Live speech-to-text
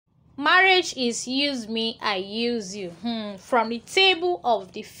Marriage is use me, I use you. From the table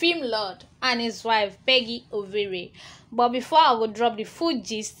of the film lord and his wife Peggy Overe. But before I go drop the full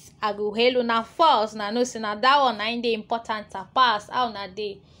gist, I go hail una first. Now know say na that one na dey important pass. How na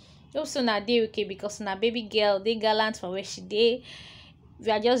dey? Hope so na dey okay because na baby girl dey gallant for where she dey. If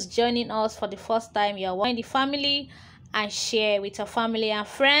you are just joining us for the first time, you are one in the family, and share with your family and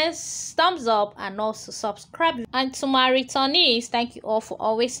friends, thumbs up, and also subscribe. And to my returnees, thank you all for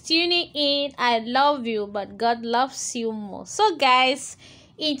always tuning in. I love you, but God loves you more. So guys,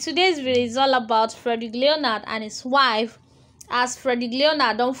 in today's video is all about Frederick Leonard and his wife, as Frederick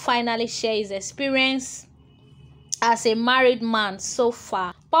Leonard don't finally share his experience as a married man so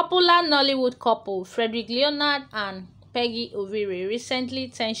far. Popular Nollywood couple Frederick Leonard and Peggy Overe recently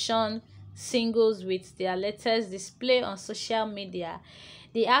tensioned singles with their latest display on social media.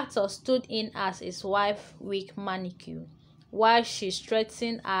 The actor stood in as his wife's wig manicure while she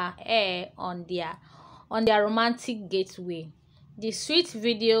straightened her hair on their romantic getaway. The sweet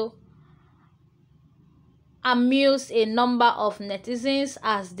video amused a number of netizens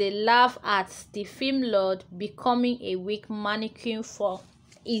as they laugh at the film lord becoming a wig manicure for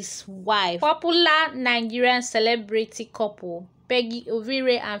his wife. Popular Nigerian celebrity couple Peggy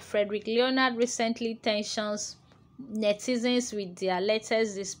Overe and Frederick Leonard recently tensions netizens with their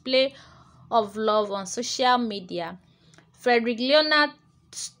latest display of love on social media. Frederick Leonard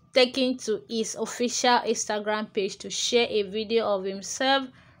taking to his official Instagram page to share a video of himself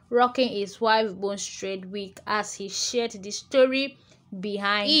rocking his wife's bone straight wig as he shared the story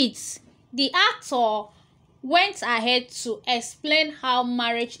behind it. The actor went ahead to explain how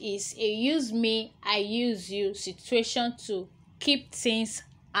marriage is a use me, I use you situation to keep things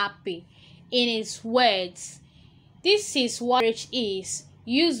happy. In his words, this is what marriage is.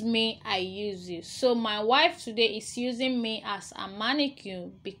 Use me, I use you. So my wife today is using me as a manicure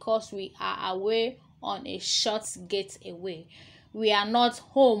because we are away on a short getaway. We are not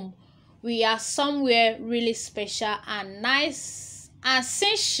home. We are somewhere really special and nice. And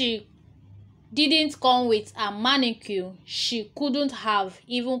since she didn't come with a manicure, she couldn't have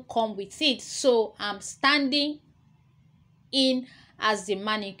even come with it. So I'm standing in as the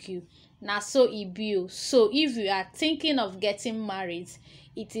manicure. Now so e be. So if you are thinking of getting married,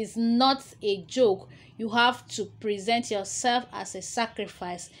 it is not a joke. You have to present yourself as a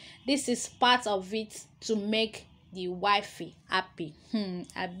sacrifice. This is part of it to make the wifey happy.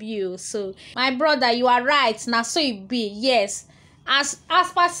 Abuse. So my brother, you are right. Now so it be. Yes, as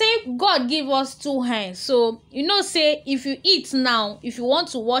per say God give us two hands. So you know say if you eat now, if you want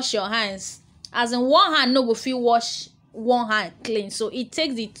to wash your hands, as in one hand no go fit wash one hand clean, so it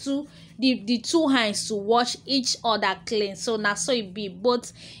takes the two hands to wash each other clean. So now so it be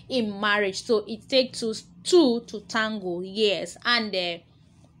both in marriage. So it takes two to tango. Yes, and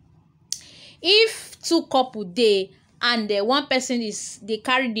if two couple dey and one person they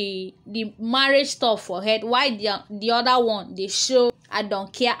carry the marriage stuff for head while the other one they show I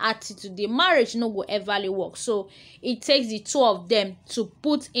don't care attitude, the marriage no go everly work. So it takes the two of them to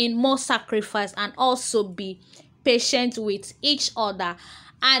put in more sacrifice and also be patient with each other.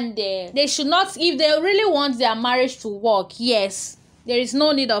 And they should not, if they really want their marriage to work, yes, there is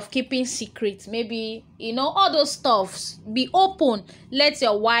no need of keeping secrets. Maybe, you know, all those stuffs. Be open. Let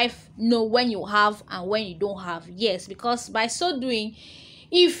your wife know when you have and when you don't have. Yes, because by so doing,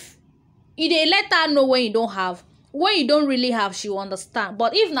 if they let her know when you don't have, when you don't really have, she will understand.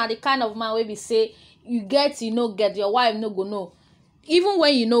 But if not the kind of man where we say you get, you know, get, your wife no go know. Even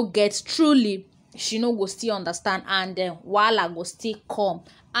when you know get, truly, she no go still understand, and then wahala go still come.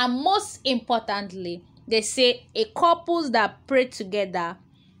 And most importantly, they say a couples that pray together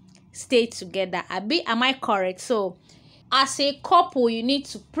stay together. Am I correct? So as a couple, you need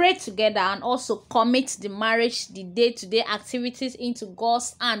to pray together and also commit the marriage, the day-to-day activities into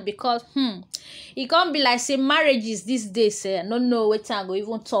God's hand, because it can't be like say marriages these days no wait till I go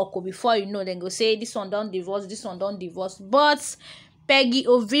even talk before you know then go say this one don't divorce, this one don't divorce. But Peggy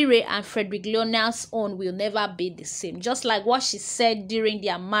Overe and Frederick Leonard's own will never be the same. Just like what she said during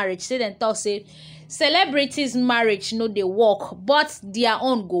their marriage. Say then thought say celebrities' marriage no they work, but their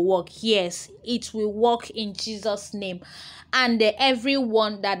own go work. Yes, it will work in Jesus' name. And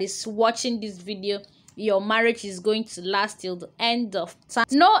everyone that is watching this video, your marriage is going to last till the end of time.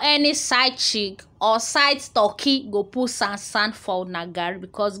 No any side chick or side turkey go put sand for nagari,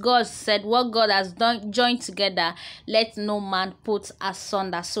 because God said what God has done joined together, let no man put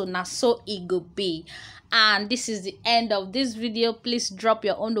asunder. So now so it go be. And this is the end of this video. Please drop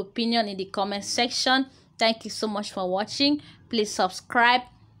your own opinion in the comment section. Thank you so much for watching. Please subscribe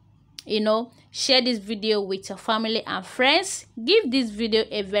share this video with your family and friends. Give this video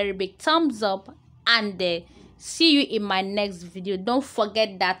a very big thumbs up, and see you in my next video. Don't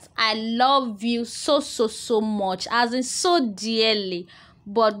forget that I love you so much, as in so dearly,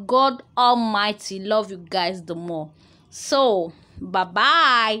 but God Almighty love you guys the more. So bye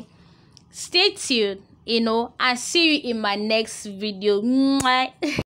bye, stay tuned, and see you in my next video. Mwah.